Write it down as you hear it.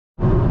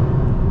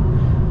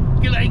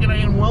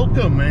g'day and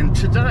welcome, and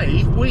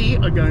today we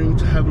are going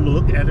to have a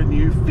look at a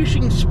new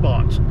fishing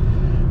spot.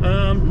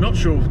 Not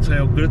sure if it's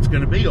how good it's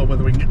going to be or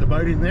whether we can get the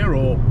boat in there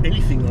or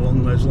anything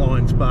along those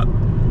lines, but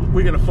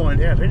we're going to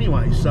find out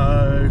anyway.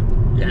 So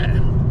yeah,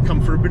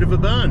 come for a bit of a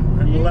burn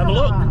and we'll have a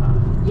look.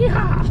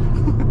 Yeah.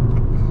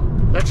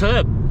 That's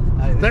Herb.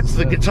 Hey, that's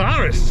the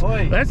guitarist.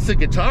 Oi. That's the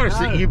guitarist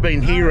that you've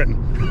been hearing.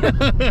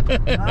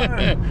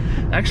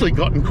 Actually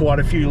gotten quite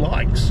a few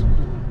likes.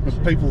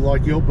 People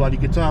like your bloody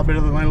guitar better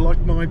than they like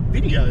my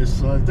videos,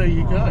 so there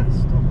you go.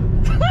 Stop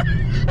it.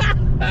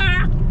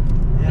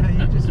 Yeah,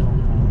 you just want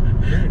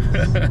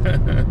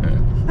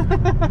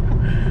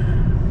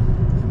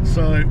more.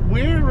 So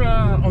we're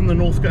on the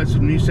north coast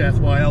of New South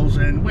Wales,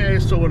 and we're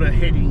sort of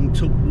heading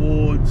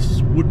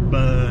towards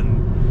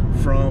Woodburn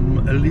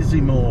from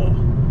Lismore.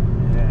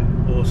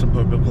 Yeah. Or some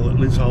people call it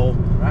Lizhole.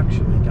 We're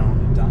actually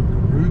going to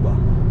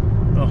Dunkaruba.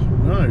 Oh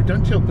no,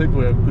 don't tell people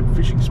we're a good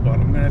fishing spot.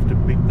 I'm going to have to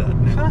beep that.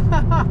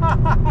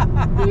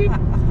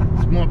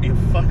 This might be a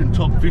fucking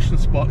top fishing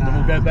spot, and then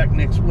we'll go back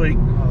next week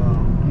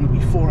and there'll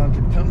be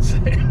 400 cunts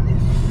there.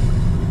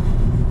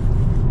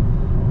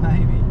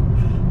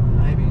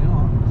 Maybe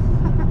not.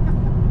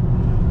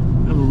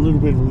 Have a little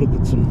bit of a look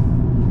at some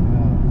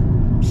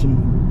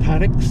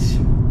paddocks.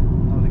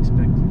 Not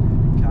expecting to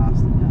be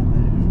casting out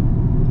there.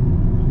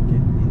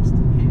 Get an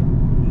instant hit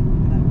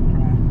and have a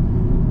crack.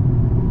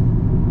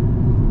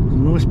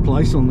 Nice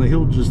place on the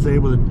hill just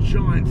there with a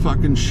giant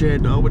fucking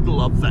shed. I would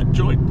love that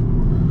joint.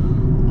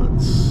 That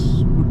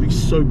would be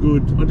so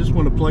good. I just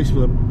want a place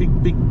with a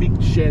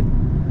big shed.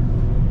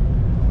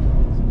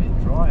 It's a bit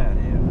dry out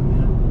here at the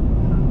minute.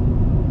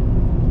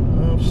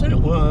 I've seen it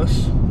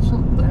worse. It's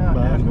not that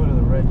bad. How good are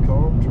the red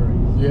coral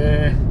trees?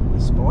 Yeah. They're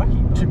spiky.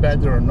 Too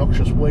bad they're a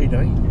noxious weed,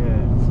 eh?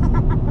 Yeah.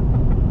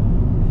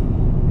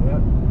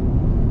 Yep.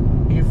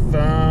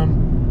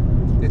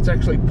 It's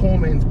actually poor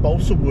man's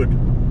balsa wood.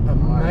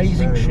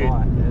 Amazing shit.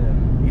 Right, yeah.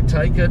 You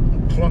take it,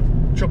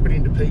 chop it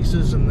into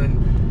pieces, and then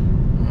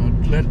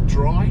let it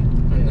dry,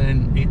 and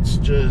then it's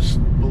just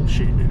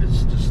bullshit.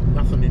 It's just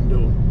nothing into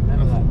it.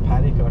 Remember that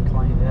paddock I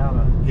cleaned out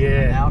at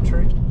an owl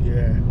tree?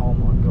 Yeah. Oh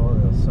my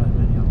god, there were so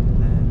many of them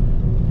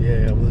there.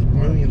 Yeah, well, there's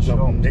millions of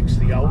them next to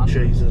the old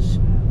cheeses.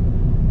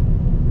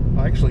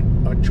 I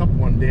chopped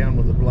one down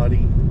with a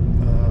bloody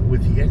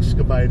with the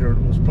excavator,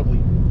 and it was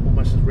probably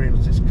almost as round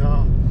as this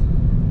car.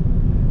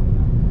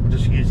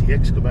 Just use the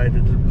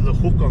excavator, the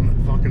hook on that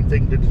fucking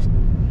thing to just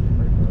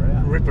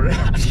rip her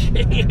out.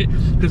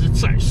 Because it's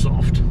so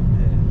soft.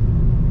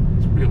 Yeah.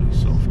 It's really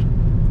soft.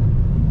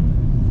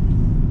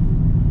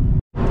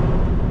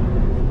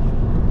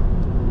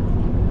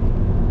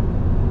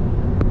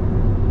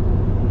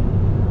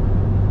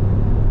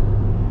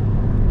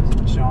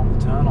 Didn't show them the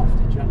turn off,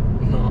 did you?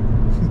 No.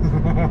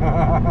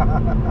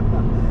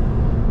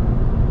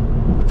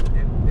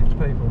 if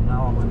people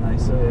know it when they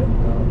see it,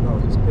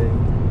 they'll just be.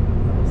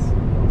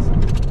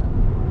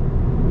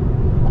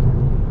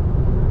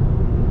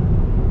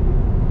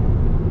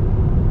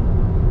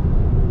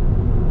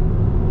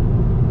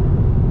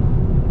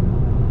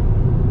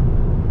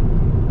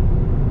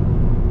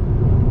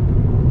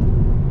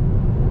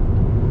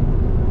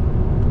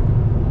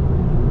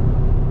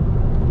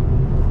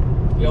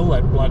 All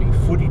that bloody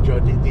footage I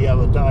did the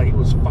other day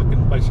was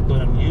fucking basically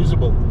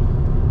unusable.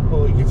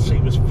 All you could see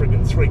was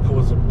friggin'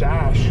 3/4 of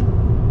dash.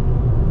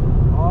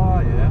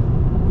 Oh yeah.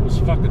 It was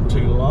fucking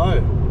too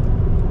low.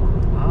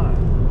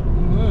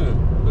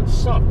 No, it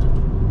sucked.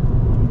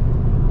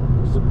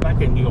 Because the back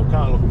end of your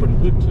car looked pretty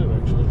good too,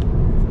 actually.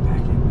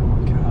 Back end of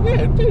my car?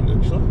 Yeah, it did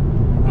actually.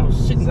 It was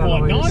sitting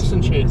quite nice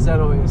and shit. Is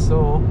that all you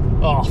saw?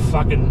 Oh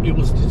fucking! It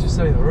was. Did you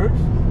see the roof?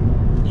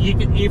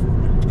 If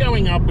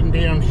going up and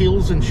down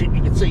hills and shit,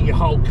 you could see your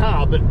whole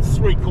car, but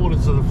 3/4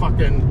 of the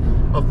fucking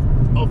of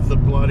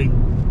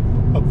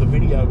the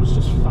video was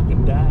just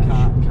fucking dash.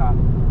 Can't cut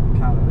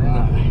it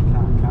out. No.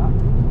 Can't cut.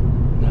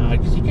 No,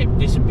 because you kept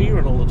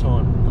disappearing all the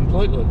time,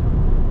 completely.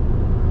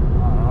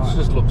 Alright. It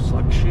just looks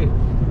like shit.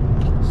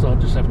 So I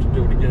just have to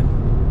do it again.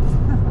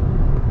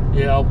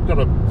 Yeah, I've got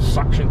a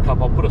suction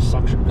cup. I'll put a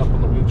suction cup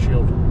on the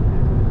windshield.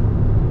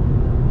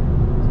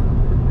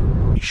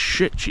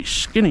 Shit, she's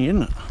skinny,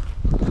 isn't it?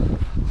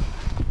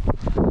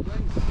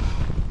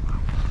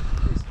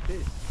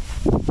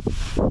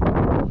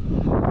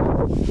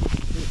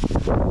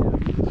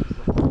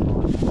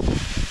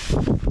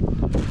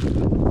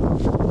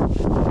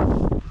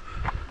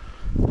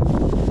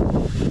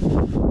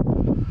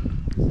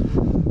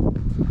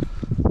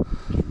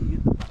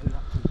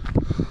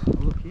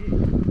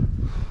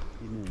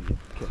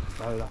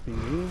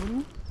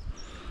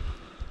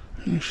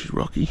 Yeah, she's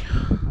rocky.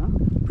 Huh?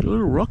 A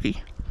little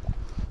rocky.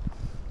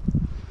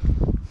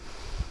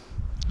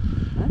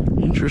 Huh?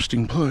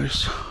 Interesting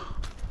place.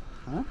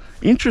 Huh?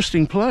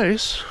 Interesting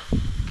place.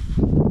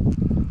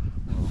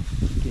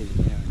 Get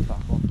in there and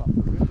fuck off up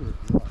the river if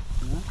you like,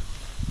 you know?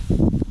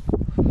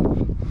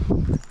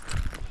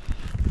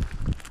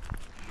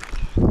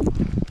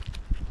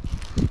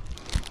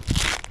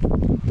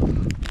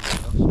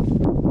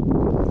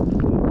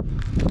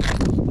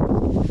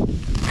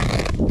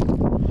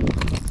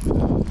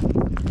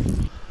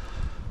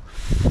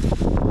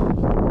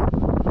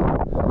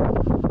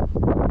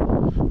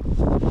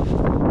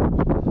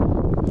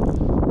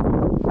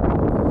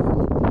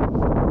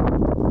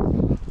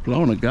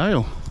 blowing a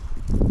gale.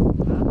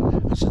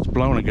 It's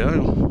blowing a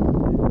gale.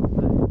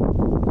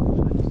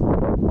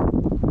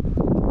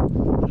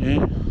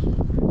 Yeah.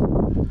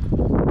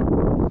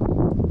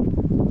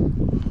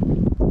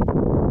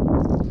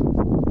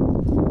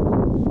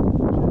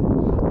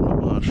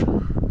 Not much.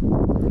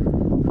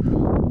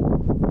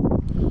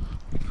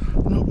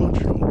 Not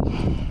much at all.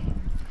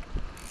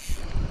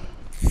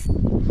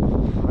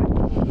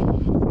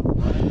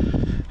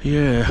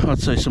 Yeah, I'd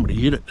say somebody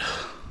hit it.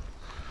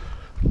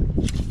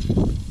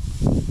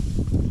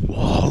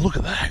 Oh, look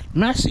at that.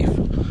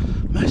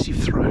 Massive. Massive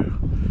throw.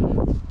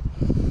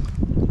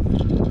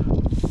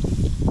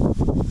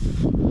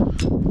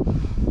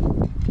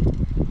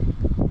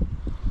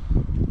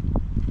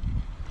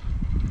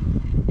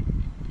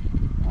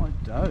 Oh,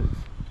 it dove.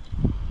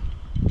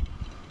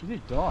 Did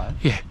it dive?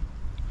 Yeah.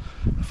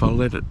 If I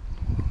let it,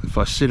 if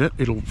I sit it,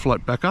 it'll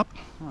float back up.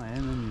 Oh, yeah,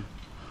 and then you...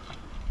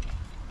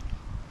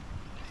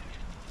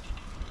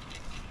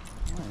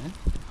 Oh, yeah.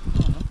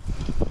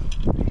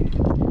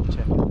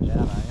 Checking it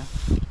out, are you?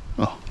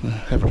 Oh,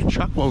 having a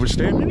chuck while we're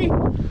standing here.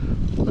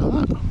 Look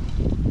at that.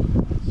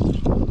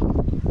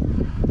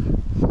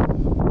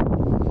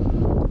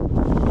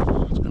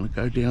 It's going to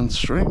go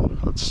downstream,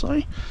 I'd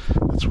say.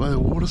 That's where the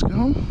water's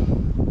going.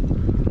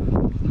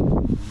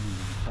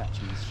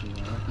 Catching this shit,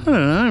 I reckon. I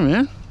don't know,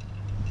 man.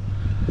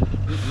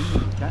 You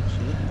can catch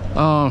it.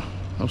 Oh,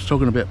 I was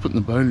talking about putting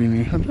the boat in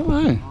here. I don't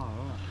know. Oh,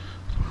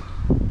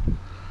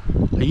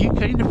 Are you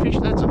keen to fish? I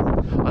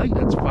think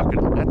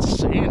that's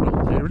sand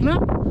up there, isn't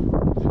it?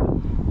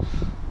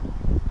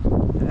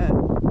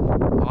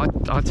 right.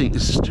 Yeah. I think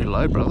this is too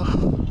low, brother.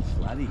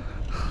 Flatty.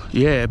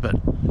 Yeah, but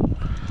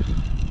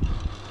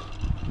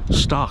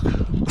stuck.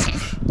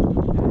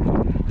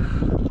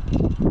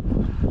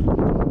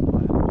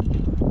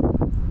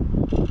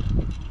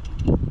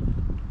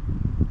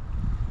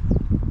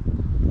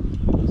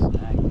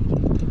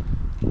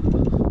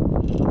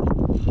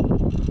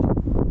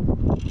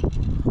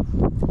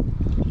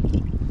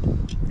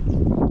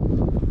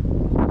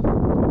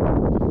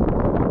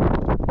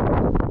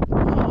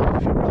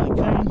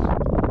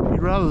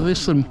 Rather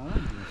this than,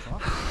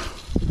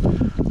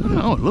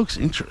 oh, it looks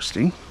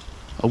interesting.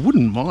 I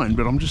wouldn't mind,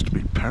 but I'm just a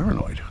bit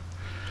paranoid.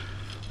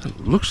 It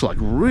looks like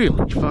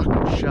really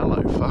fucking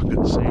shallow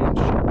fucking sand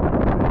shit.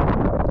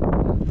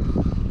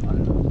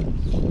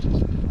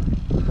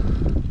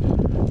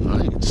 I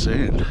think it's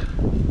sand.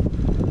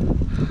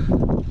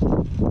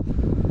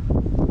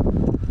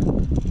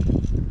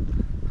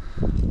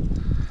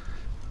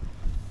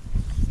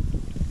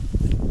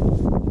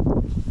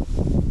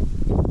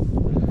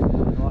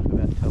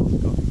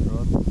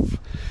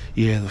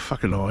 Yeah, the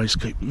fucking eyes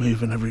keep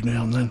moving every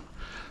now and then.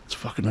 It's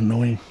fucking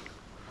annoying.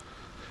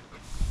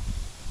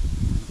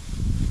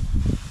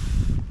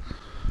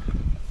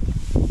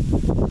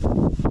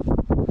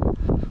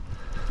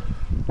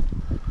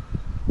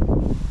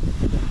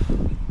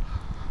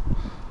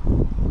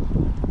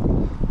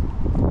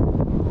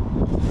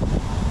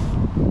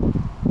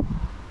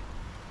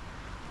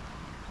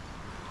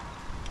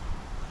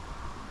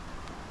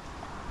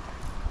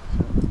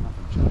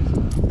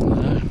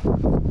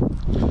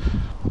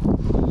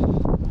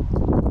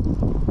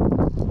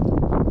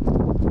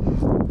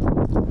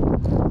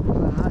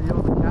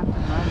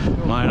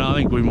 I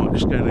think we might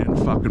just go down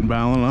fucking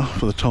Ballina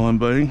for the time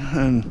being,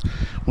 and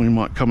we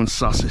might come and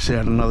suss this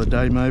out another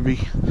day, maybe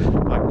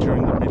like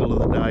during the middle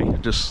of the day.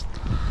 Just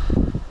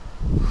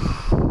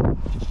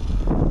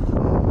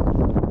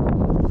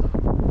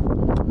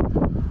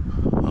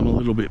I'm a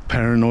little bit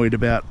paranoid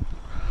about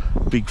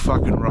big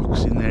fucking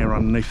rocks in there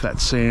underneath that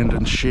sand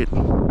and shit.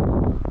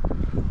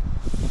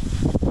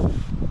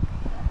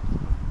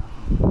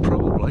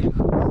 Probably.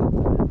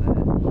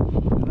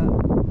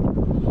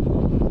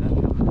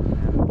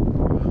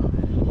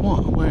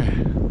 What? Where?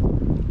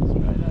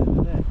 Straight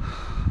over there.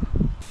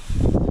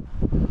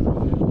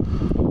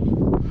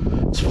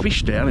 It's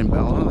fish down in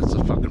Ballina, that's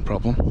a fucking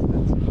problem.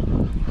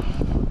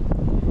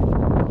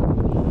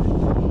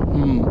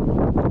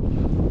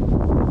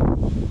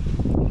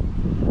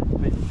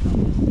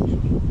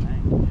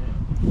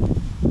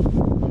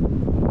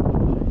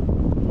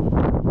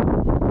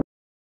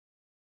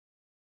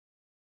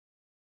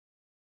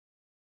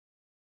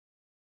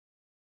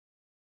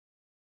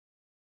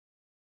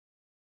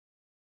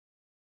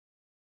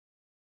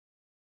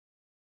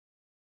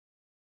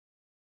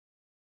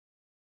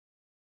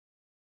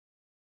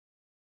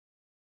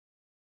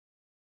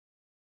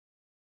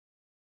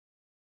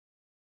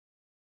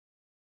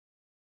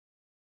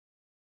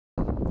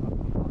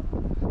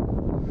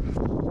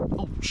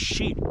 Oh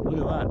shit, look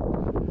at that.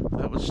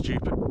 That was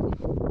stupid. Oh,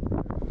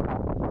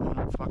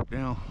 fuck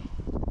now.